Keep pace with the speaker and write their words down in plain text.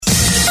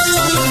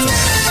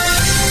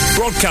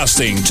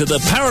Broadcasting to the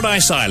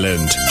Paradise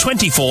Island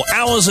 24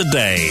 hours a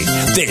day.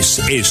 This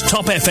is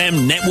Top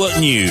FM Network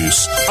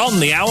News. On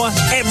the hour,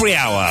 every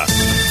hour.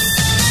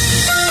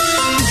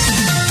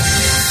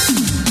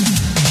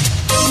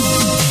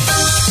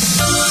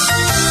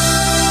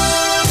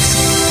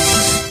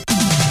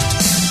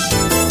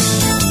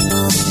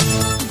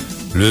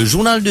 Le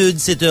journal de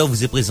 17h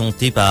vous est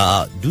présenté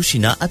par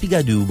Douchina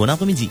Apigadou. Bon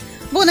après-midi.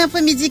 Bon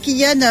après-midi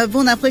Kylian,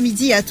 bon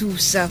après-midi à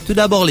tous. Tout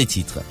d'abord les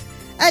titres.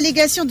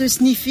 Allégation de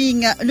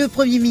sniffing. Le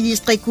Premier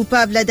ministre est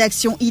coupable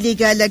d'actions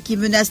illégales qui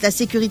menacent la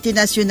sécurité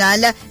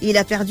nationale. Il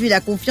a perdu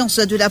la confiance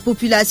de la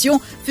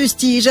population,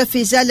 fustige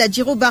Faisal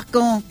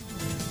Djirobarkan.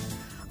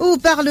 Au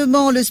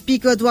Parlement, le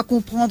Speaker doit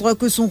comprendre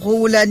que son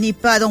rôle n'est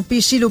pas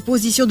d'empêcher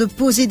l'opposition de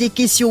poser des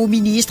questions au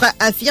ministre,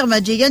 affirme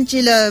Jeyan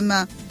Chelum.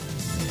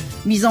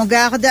 Mise en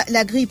garde,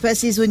 la grippe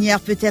saisonnière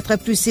peut être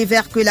plus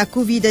sévère que la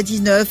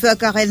Covid-19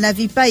 car elle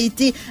n'avait pas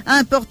été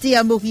importée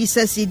à Maurice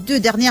ces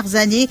 2 dernières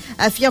années,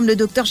 affirme le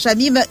docteur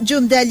Shamim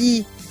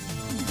Djomdali.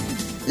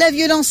 La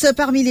violence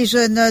parmi les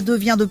jeunes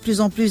devient de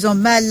plus en plus un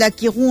mal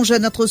qui ronge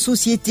notre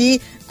société.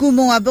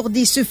 Comment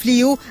aborder ce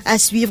fléau? À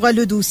suivre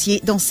le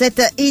dossier dans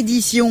cette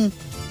édition.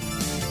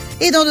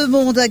 Et dans le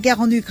monde,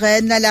 guerre en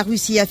Ukraine, la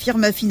Russie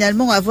affirme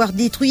finalement avoir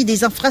détruit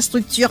des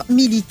infrastructures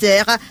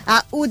militaires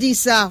à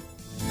Odessa.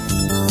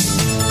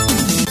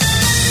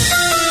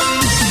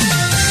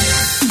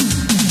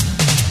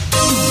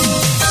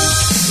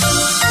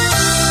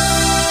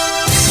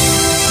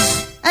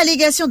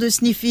 Allégation de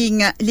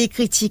sniffing. Les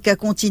critiques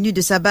continuent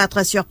de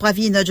s'abattre sur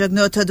Pravin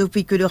Jugnauth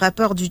depuis que le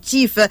rapport du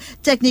Chief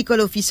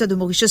Technical Officer de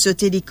Mauritius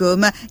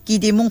Telecom, qui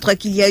démontre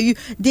qu'il y a eu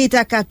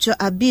data capture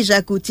à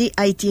Béjacoté,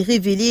 a été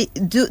révélé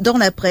dans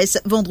la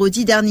presse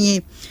vendredi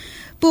dernier.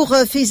 Pour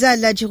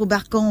Faisal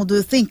Djirobarkan de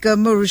Think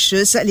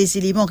Mauritius, les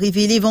éléments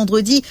révélés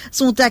vendredi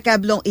sont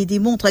accablants et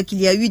démontrent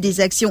qu'il y a eu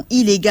des actions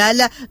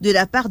illégales de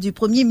la part du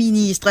Premier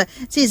ministre.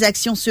 Ces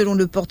actions, selon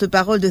le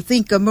porte-parole de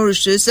Think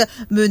Mauritius,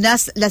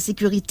 menacent la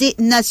sécurité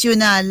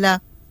nationale.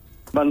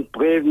 Bonne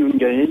preuve, nous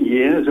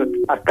gagnons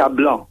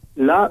accablant.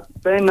 Là,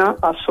 peine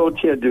à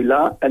sortir de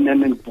là, on a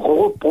un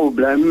gros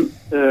problème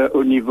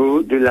au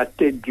niveau de la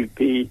tête du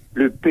pays.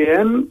 Le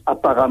PM,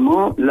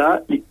 apparemment, là,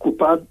 est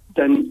coupable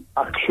d'une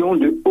action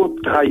de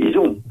haute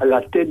trahison à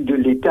la tête de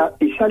l'État.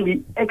 Et ça, c'est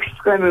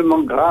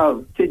extrêmement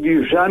grave. C'est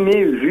du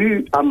jamais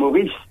vu à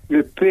Maurice.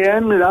 Le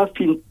PM, là,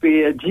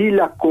 perdit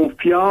la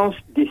confiance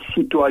des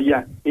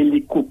citoyens. Et il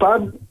est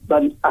coupable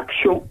d'une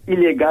action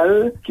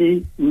illégale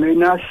qui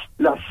menace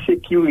la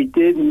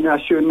sécurité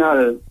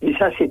nationale. Et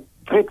ça, c'est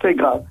très, très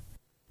grave.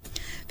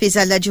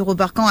 Faisal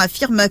Djirobarkan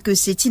affirme que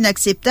c'est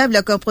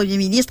inacceptable qu'un Premier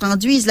ministre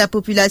induise la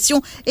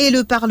population et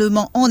le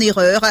Parlement en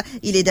erreur.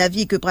 Il est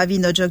d'avis que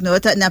Pravin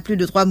Jugnauth n'a plus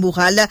le droit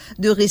moral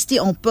de rester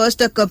en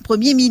poste comme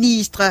Premier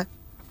ministre.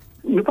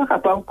 Nous ne sommes pas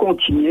capables de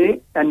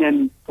continuer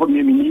un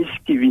Premier ministre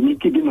qui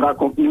vient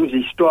raconter nos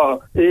histoires.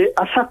 Et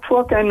à chaque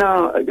fois qu'il y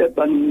a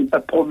un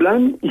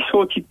problème,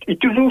 il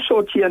toujours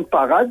sorti en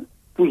parade.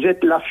 Vous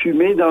êtes la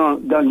fumée dans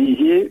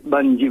l'isier,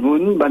 ban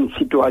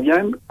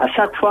citoyen. À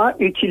chaque fois,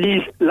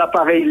 utilise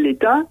l'appareil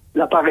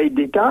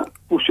d'État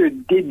pour se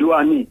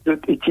dédouaner.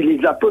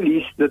 Utilise la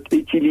police,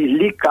 utilise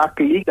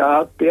l'ICAC,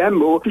 l'ICA,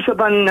 PMO. Tout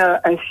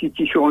ces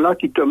institutions-là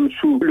qui tombent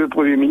sous le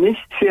Premier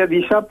ministre, servent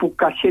ça pour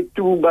cacher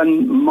tout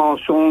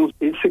mensonge.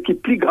 Et ce qui est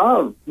plus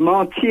grave,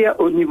 mentir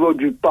au niveau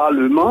du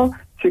Parlement,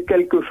 c'est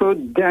quelque chose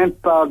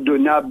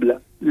d'impardonnable.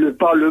 Le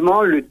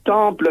Parlement, le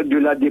temple de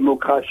la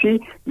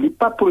démocratie, il n'est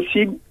pas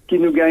possible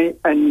qu'il nous gagne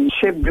un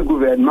chef du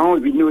gouvernement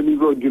venu au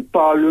niveau du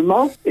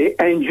Parlement et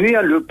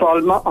induire le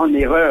Parlement en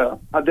erreur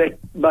avec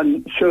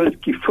une chose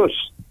qui fausse.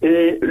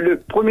 Et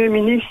le Premier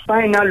ministre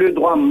n'a le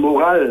droit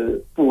moral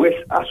pour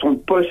rester à son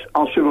poste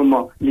en ce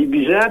moment. Les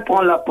besoins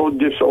prend la porte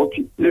de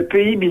sortie. Le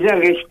pays besoin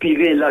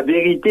respirer, la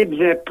vérité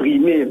besoin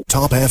primer.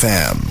 Top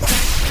FM.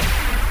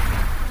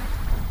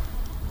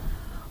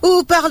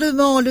 Au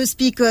Parlement, le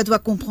Speaker doit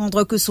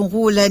comprendre que son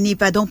rôle n'est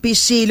pas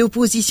d'empêcher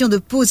l'opposition de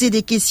poser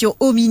des questions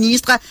au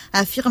ministre,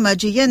 affirme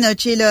Jeyan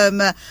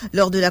Chelum.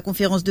 Lors de la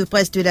conférence de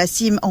presse de la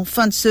CIM en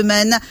fin de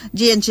semaine,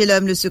 Jeyan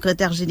Chelum, le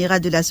secrétaire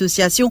général de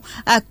l'association,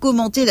 a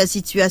commenté la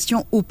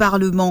situation au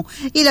Parlement.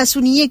 Il a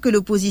souligné que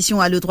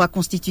l'opposition a le droit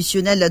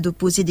constitutionnel de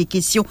poser des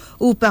questions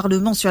au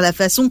Parlement sur la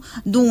façon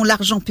dont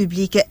l'argent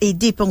public est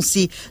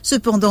dépensé.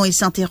 Cependant, il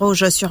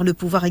s'interroge sur le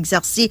pouvoir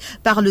exercé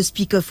par le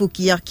Speaker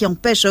Fokir qui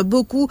empêche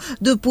beaucoup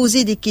de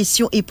poser des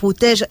questions et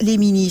protège les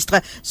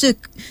ministres.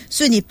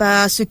 Ce n'est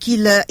pas ce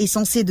qu'il est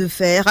censé de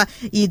faire.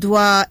 Il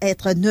doit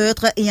être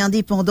neutre et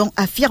indépendant,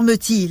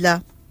 affirme-t-il.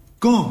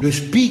 Quand le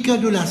speaker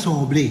de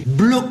l'Assemblée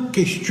bloque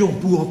question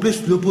pour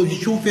empêcher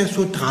l'opposition faire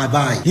son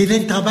travail, il y a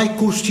un travail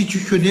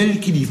constitutionnel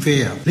qu'il y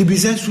fait. Les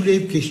bisins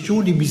soulèvent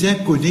question, les bisins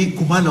connaissent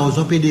comment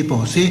l'argent peut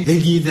dépenser, et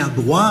il y a un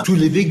droit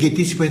soulever,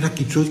 guetter si il y a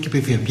quelque chose qui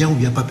peut faire bien ou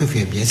bien pas peut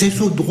faire bien. C'est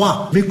son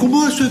droit. Mais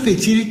comment se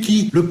fait-il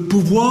que le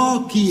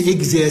pouvoir qui est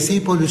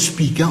exercé par le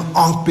speaker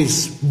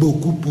empêche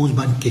beaucoup pose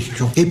bonne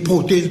question et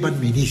protège bonne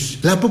ministre?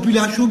 La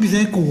population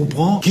bisins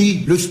comprend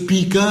que le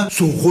speaker,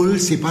 son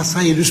rôle, c'est pas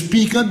ça, et le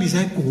speaker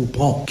bisins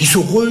comprend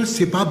son rôle,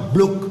 c'est pas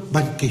bloc,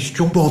 bonne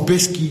question, pour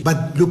empêcher qui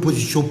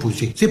l'opposition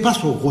posée. C'est pas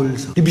son rôle,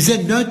 ça. Il besoin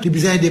neutre, il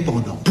besoin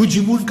indépendant. Pour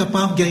du monde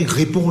capable de gagner une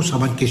réponse à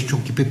bonne question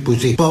qui peut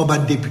poser. Pas un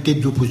député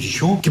de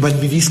l'opposition, qui va un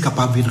ministre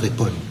capable de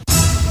répondre.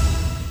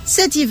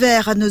 Cet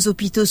hiver, nos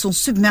hôpitaux sont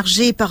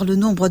submergés par le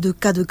nombre de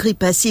cas de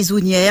grippe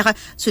saisonnière.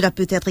 Cela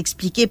peut être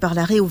expliqué par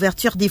la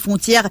réouverture des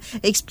frontières,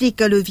 explique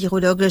le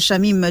virologue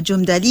Shamim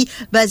Jomdali,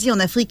 basé en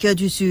Afrique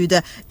du Sud.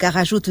 Car,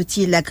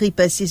 ajoute-t-il, la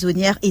grippe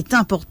saisonnière est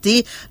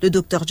importée. Le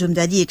docteur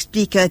Jomdali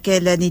explique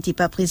qu'elle n'était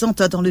pas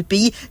présente dans le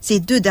pays ces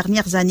 2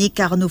 dernières années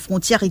car nos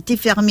frontières étaient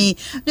fermées.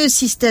 Le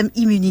système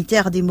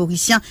immunitaire des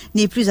Mauriciens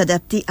n'est plus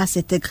adapté à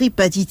cette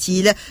grippe,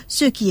 dit-il,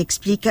 ce qui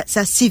explique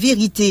sa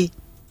sévérité.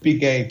 Il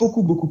y a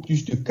beaucoup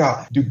plus de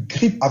cas de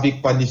grippe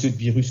avec des autres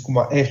virus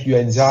comme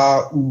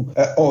influenza ou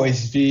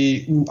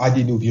OSV ou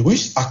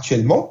adénovirus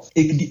actuellement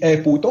et qu'il est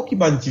important qu'il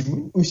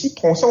aussi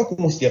prend ça en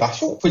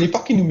considération. Il ne fallait pas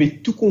qu'il nous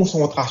mette toute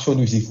concentration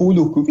nous efforts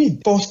le Covid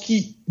parce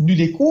qu'il nous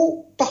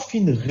l'écho par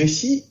fin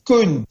récit que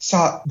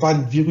ça va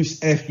le virus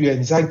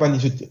influenza, va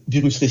les autres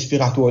virus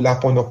respiratoires là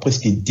pendant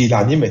presque 10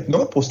 années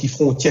maintenant parce qu'ils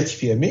frontières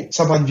fermées.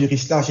 Ça va le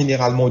virus là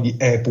généralement dit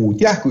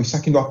importé à cause ça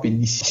qui nous appelle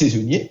les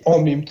saisonniers.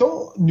 En même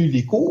temps, nous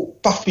l'écho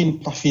par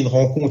fin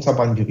rencontre ça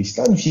va le virus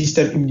là, le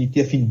système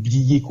immunitaire fin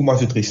oublier comment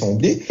se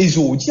ressembler. Et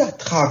aujourd'hui à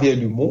travers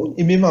le monde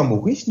et même à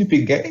Maurice, nous peut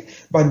gagner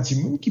des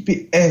gens qui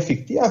peut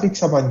infecter avec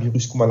ça va le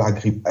virus comme la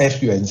grippe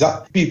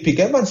influenza. Peut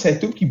gagner des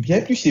symptômes qui bien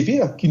plus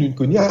sévères qu'ils ne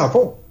connaissaient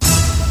avant.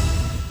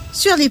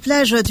 Sur les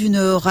plages du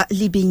Nord,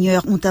 les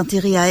baigneurs ont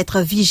intérêt à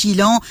être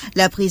vigilants.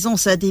 La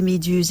présence des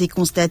méduses est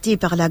constatée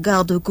par la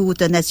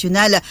garde-côte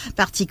nationale,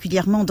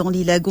 particulièrement dans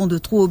les lagons de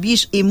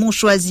Trouaubiche et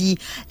Montchoisy.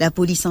 La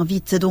police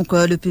invite donc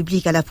le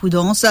public à la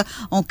prudence.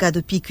 En cas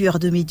de piqûre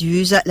de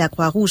méduse, la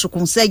Croix-Rouge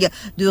conseille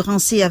de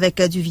rincer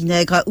avec du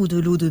vinaigre ou de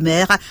l'eau de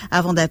mer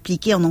avant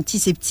d'appliquer un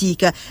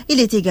antiseptique. Il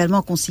est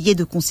également conseillé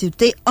de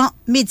consulter un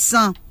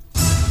médecin.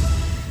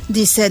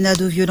 Des scènes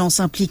de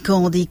violence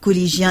impliquant des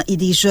collégiens et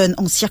des jeunes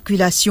en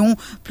circulation.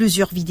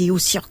 Plusieurs vidéos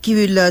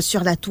circulent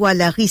sur la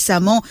toile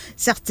récemment.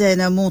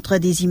 Certaines montrent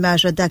des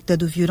images d'actes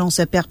de violence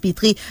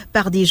perpétrés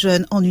par des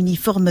jeunes en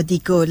uniforme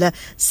d'école.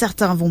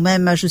 Certains vont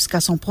même jusqu'à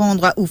s'en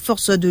prendre aux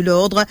forces de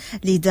l'ordre.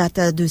 Les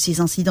dates de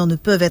ces incidents ne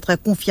peuvent être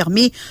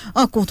confirmées.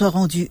 Un compte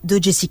rendu de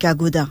Jessica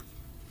Godin.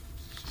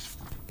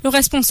 Le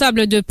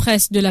responsable de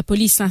presse de la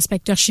police,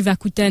 inspecteur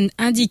Shivakuten,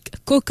 indique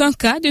qu'aucun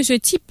cas de ce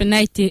type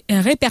n'a été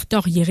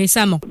répertorié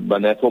récemment.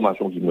 Bonne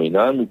information qui nous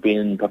donne, nous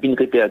ne pouvons pas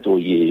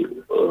répertorier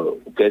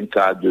aucun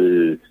cas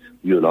de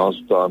violence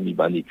parmi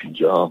les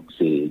étudiants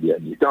ces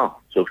derniers temps.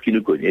 Sauf qu'il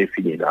nous connaît,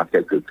 il y a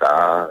quelques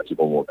cas qui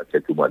vont à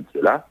quelques mois de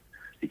cela,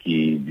 et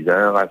qui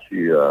bien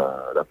rassurent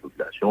la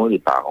population, les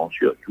parents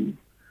surtout,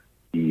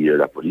 et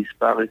la police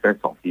paraît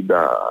insensible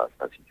à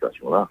cette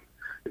situation-là.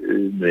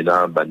 Mais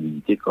dans une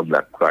unité comme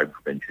la Crime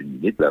Prevention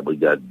Unit, la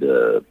brigade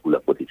pour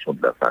la protection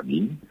de la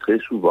famille, très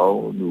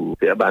souvent, nous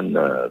faisons une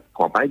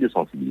campagne de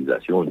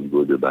sensibilisation au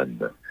niveau de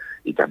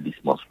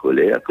établissements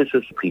scolaires, que ce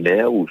soit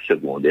primaire ou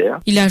secondaire.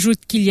 Il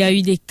ajoute qu'il y a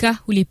eu des cas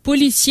où les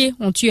policiers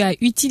ont eu à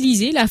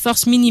utiliser la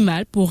force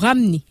minimale pour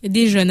ramener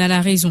des jeunes à la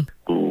raison.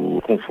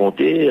 Pour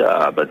confronter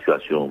à une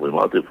situation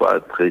vraiment des fois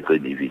très très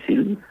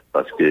difficile,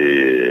 parce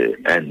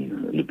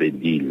que nous peut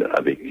deal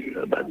avec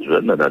des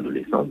jeunes, des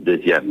adolescents.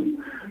 Deuxième,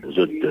 les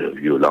autres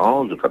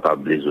violences,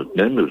 les autres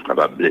même,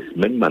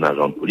 même un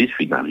agent de police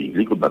fin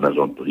arrivé comme un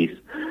agent de police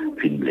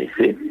fin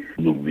blessé.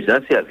 Nous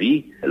avons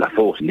servi la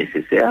force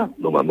nécessaire.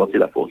 Normalement, c'est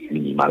la force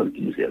minimale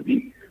qui nous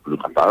servit pour nous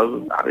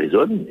capables à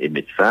raisonner et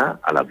mettre fin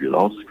à la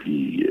violence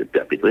qui est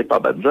perpétrée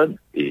par les jeunes.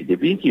 Et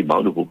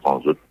définitivement, nous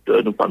prenons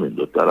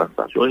d'autres à la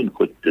station, une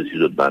côte de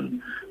 6 autres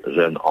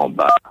jeunes en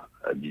bas.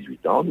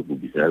 18 ans, nous pouvons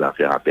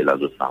faire appel à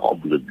d'autres parents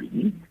pour d'autres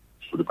unis,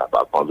 pour ne pas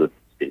prendre d'autres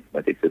statements,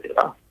 etc.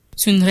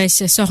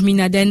 Sunres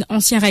Sorminaden,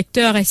 ancien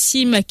recteur,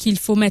 estime qu'il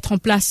faut mettre en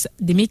place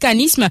des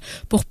mécanismes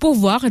pour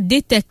pouvoir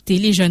détecter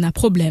les jeunes à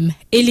problème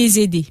et les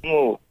aider.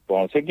 Nous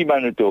pensons qu'il y a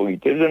une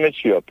autorité de mettre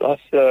sur place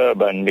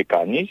un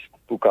mécanisme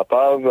pour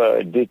capable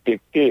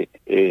détecter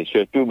et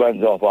surtout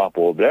les enfants à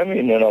problème.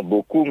 Il y en a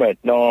beaucoup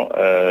maintenant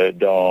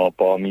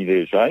parmi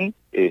les jeunes.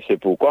 Et c'est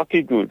pourquoi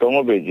qu'il tout le temps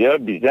on veut dire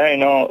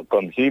bizarre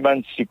comme si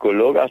un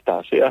psychologue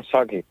attaché à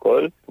chaque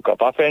école pour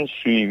capable faire un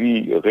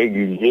suivi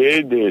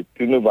régulier de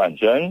tous nos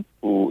jeunes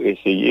pour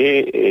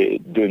essayer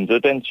de nous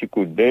donner un petit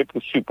coup de main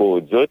pour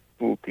supporter les autres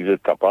pour qu'ils soient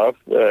capables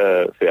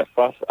de faire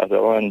face à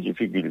certaines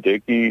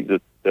difficultés qu'ils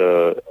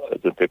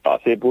peuvent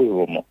passer pour le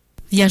moment.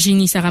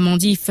 Virginie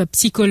Saramandif,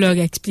 psychologue,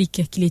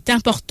 explique qu'il est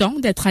important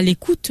d'être à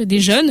l'écoute des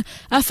jeunes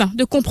afin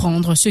de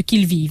comprendre ce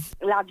qu'ils vivent.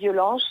 La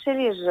violence chez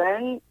les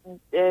jeunes,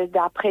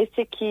 d'après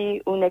ce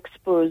qu'on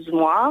expose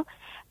moi,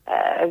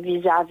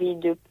 vis-à-vis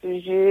de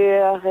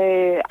plusieurs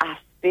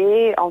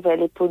aspects envers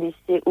les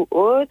policiers ou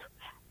autres,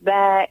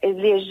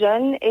 les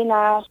jeunes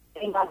ont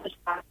une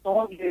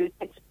façon de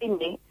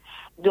s'exprimer.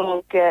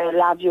 Donc,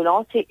 la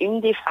violence est une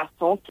des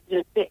façons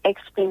de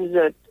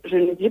s'exprimer. Je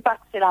ne dis pas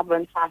que c'est la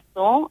bonne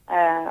façon,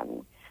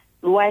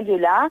 loin de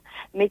là,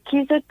 mais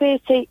qu'ils peuvent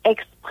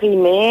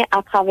s'exprimer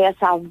à travers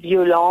sa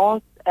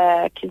violence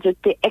qu'ils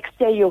étaient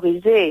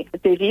extériorisés,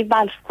 de vivre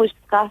la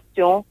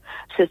frustration,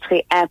 ce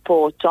serait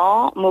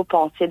important, me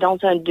penser dans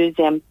un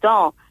deuxième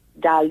temps,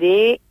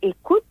 d'aller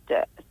écouter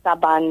ça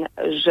ban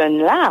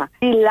jeunes-là.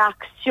 Si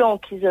l'action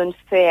qu'ils ont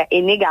fait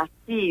est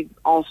négative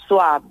en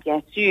soi,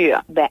 bien sûr,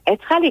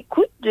 être à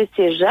l'écoute de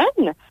ces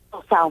jeunes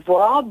pour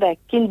savoir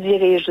qui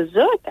dirige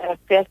eux autres,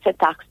 faire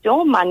cette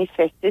action,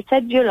 manifester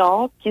cette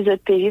violence qu'ils ont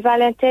pu vivre à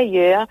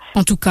l'intérieur.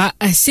 En tout cas,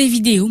 ces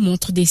vidéos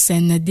montrent des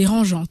scènes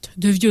dérangeantes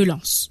de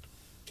violence.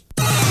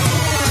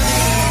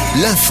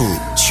 L'info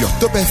sur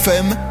Top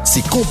FM,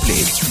 c'est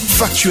complet,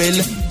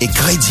 factuel et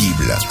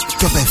crédible.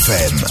 Top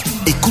FM,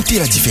 écoutez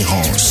la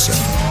différence.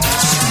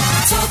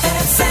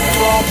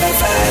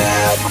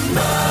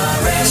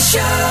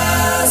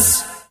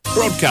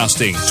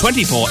 Broadcasting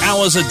 24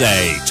 hours a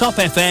day. Top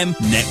FM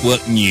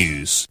Network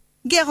News.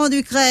 Guerre en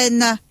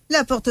Ukraine.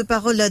 La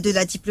porte-parole de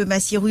la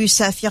diplomatie russe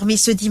a affirmé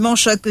ce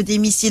dimanche que des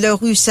missiles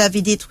russes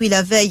avaient détruit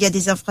la veille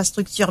des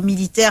infrastructures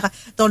militaires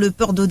dans le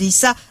port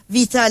d'Odessa,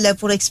 vital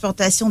pour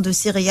l'exportation de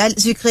céréales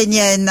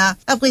ukrainiennes.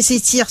 Après ces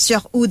tirs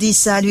sur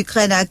Odessa,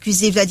 l'Ukraine a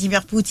accusé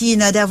Vladimir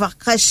Poutine d'avoir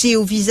craché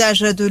au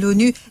visage de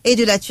l'ONU et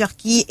de la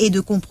Turquie et de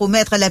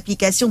compromettre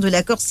l'application de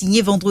l'accord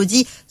signé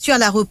vendredi sur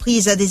la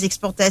reprise des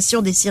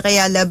exportations des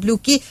céréales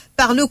bloquées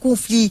par le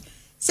conflit.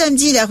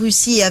 Samedi, la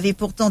Russie avait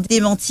pourtant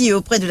démenti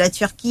auprès de la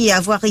Turquie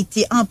avoir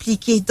été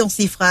impliquée dans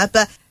ces frappes.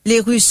 Les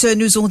Russes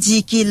nous ont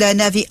dit qu'ils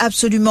n'avaient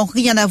absolument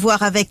rien à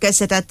voir avec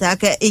cette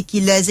attaque et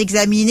qu'ils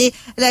examinaient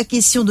la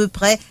question de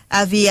près,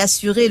 avait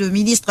assuré le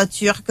ministre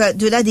turc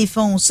de la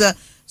Défense.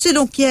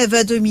 Selon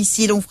Kiev, 2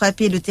 missiles ont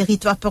frappé le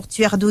territoire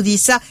portuaire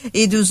d'Odessa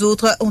et 2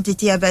 autres ont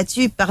été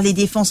abattus par les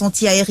défenses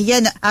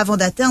antiaériennes avant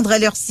d'atteindre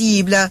leur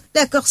cible.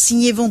 L'accord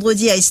signé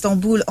vendredi à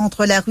Istanbul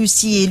entre la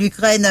Russie et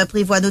l'Ukraine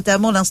prévoit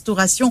notamment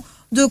l'instauration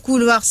de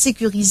couloirs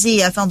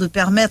sécurisés afin de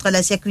permettre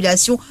la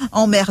circulation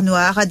en mer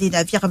Noire des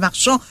navires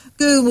marchands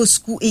que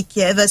Moscou et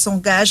Kiev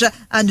s'engagent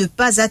à ne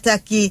pas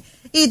attaquer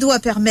et doit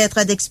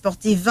permettre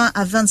d'exporter 20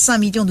 à 25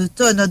 millions de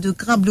tonnes de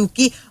grains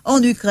bloqués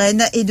en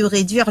Ukraine et de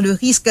réduire le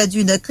risque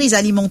d'une crise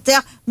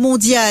alimentaire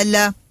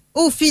mondiale.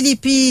 Aux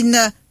Philippines,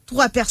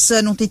 3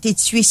 personnes ont été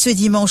tuées ce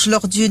dimanche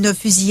lors d'une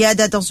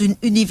fusillade dans une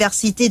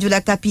université de la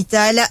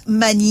capitale,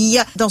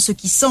 Manille, dans ce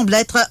qui semble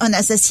être un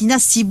assassinat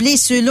ciblé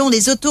selon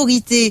les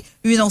autorités.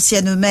 Une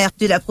ancienne maire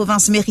de la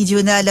province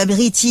méridionale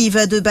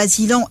Méritive de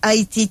Basilan a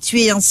été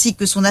tuée ainsi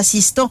que son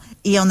assistant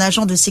et un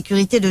agent de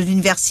sécurité de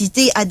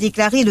l'université, a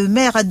déclaré le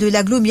maire de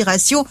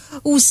l'agglomération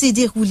où s'est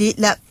déroulée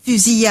la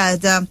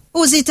fusillade.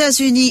 Aux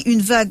États-Unis,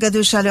 une vague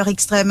de chaleur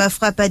extrême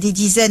frappe à des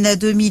dizaines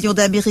de millions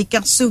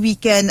d'Américains ce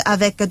week-end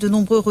avec de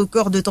nombreux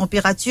records de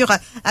température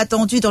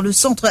attendus dans le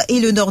centre et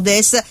le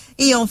nord-est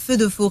et un feu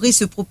de forêt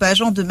se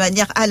propageant de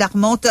manière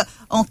alarmante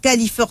en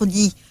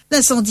Californie.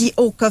 L'incendie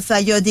Oak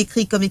Fire,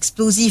 décrit comme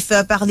explosif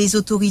par les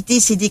autorités,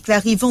 s'est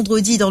déclaré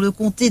vendredi dans le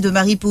comté de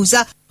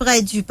Mariposa,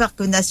 près du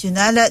parc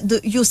national de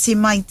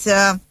Yosemite.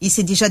 Il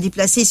s'est déjà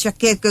déplacé sur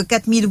quelques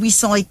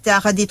 4800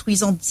 hectares,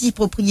 détruisant 10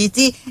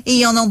 propriétés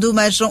et en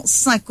endommageant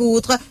 5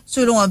 autres,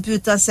 selon un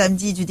bulletin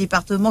samedi du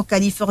département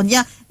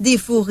californien des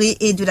forêts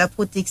et de la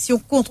protection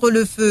contre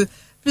le feu.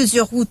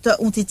 Plusieurs routes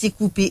ont été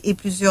coupées et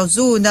plusieurs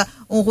zones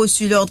ont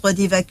reçu l'ordre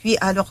d'évacuer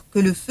alors que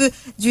le feu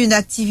d'une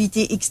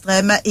activité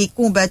extrême et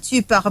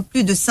combattu par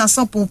plus de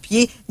 500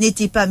 pompiers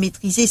n'était pas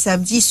maîtrisé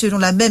samedi selon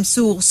la même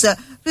source.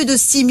 Plus de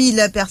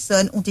 6000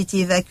 personnes ont été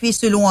évacuées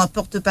selon un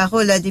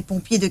porte-parole des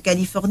pompiers de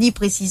Californie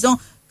précisant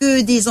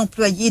que des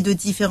employés de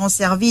différents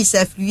services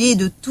affluaient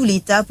de tout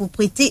l'État pour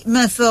prêter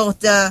main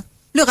forte.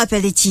 Le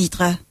rappel des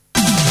titres.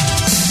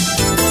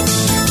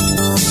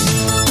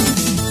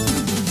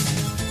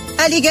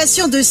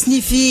 Allégation de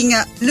sniffing.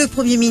 Le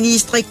Premier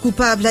ministre est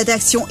coupable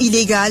d'actions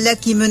illégales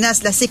qui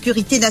menacent la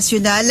sécurité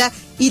nationale.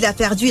 Il a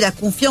perdu la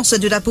confiance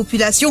de la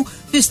population,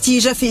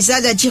 fustige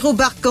Faisal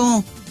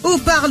Djirobarkan. Au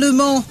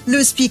Parlement,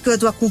 le Speaker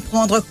doit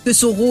comprendre que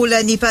son rôle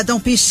n'est pas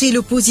d'empêcher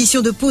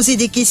l'opposition de poser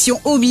des questions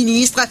au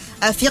ministre,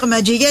 affirme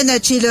Jeyan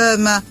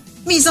Chelum.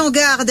 Mise en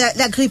garde,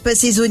 la grippe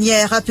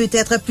saisonnière peut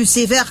être plus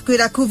sévère que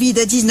la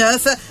Covid-19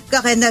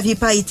 car elle n'avait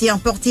pas été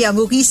importée à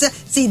Maurice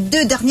ces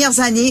 2 dernières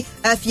années,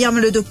 affirme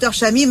le docteur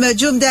Shamim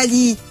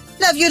Djomdali.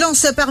 La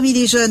violence parmi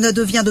les jeunes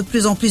devient de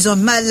plus en plus un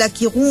mal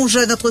qui ronge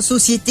notre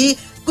société.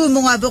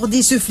 Comment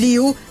aborder ce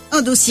fléau?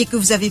 Un dossier que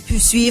vous avez pu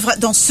suivre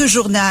dans ce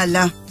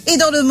journal. Et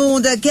dans le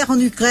monde, guerre en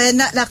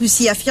Ukraine, la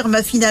Russie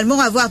affirme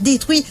finalement avoir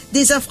détruit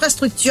des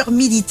infrastructures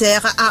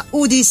militaires à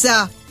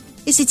Odessa.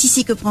 Et c'est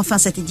ici que prend fin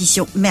cette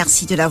édition.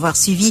 Merci de l'avoir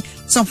suivi.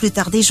 Sans plus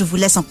tarder, je vous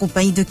laisse en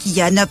compagnie de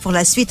Kian pour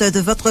la suite de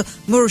votre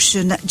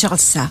Motion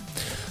Jalsa.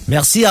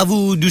 Merci à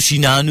vous,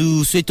 Dushina.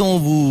 Nous souhaitons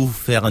vous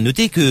faire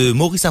noter que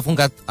Maurice affronte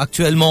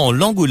actuellement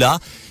l'Angola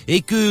et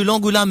que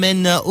l'Angola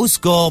mène au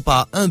score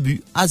par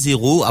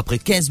 1-0 après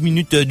 15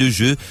 minutes de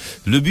jeu.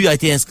 Le but a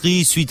été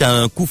inscrit suite à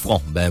un coup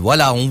franc. Ben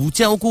voilà, on vous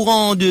tient au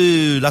courant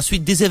de la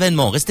suite des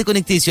événements. Restez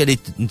connectés sur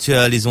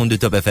les ondes de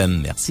Top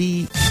FM.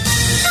 Merci.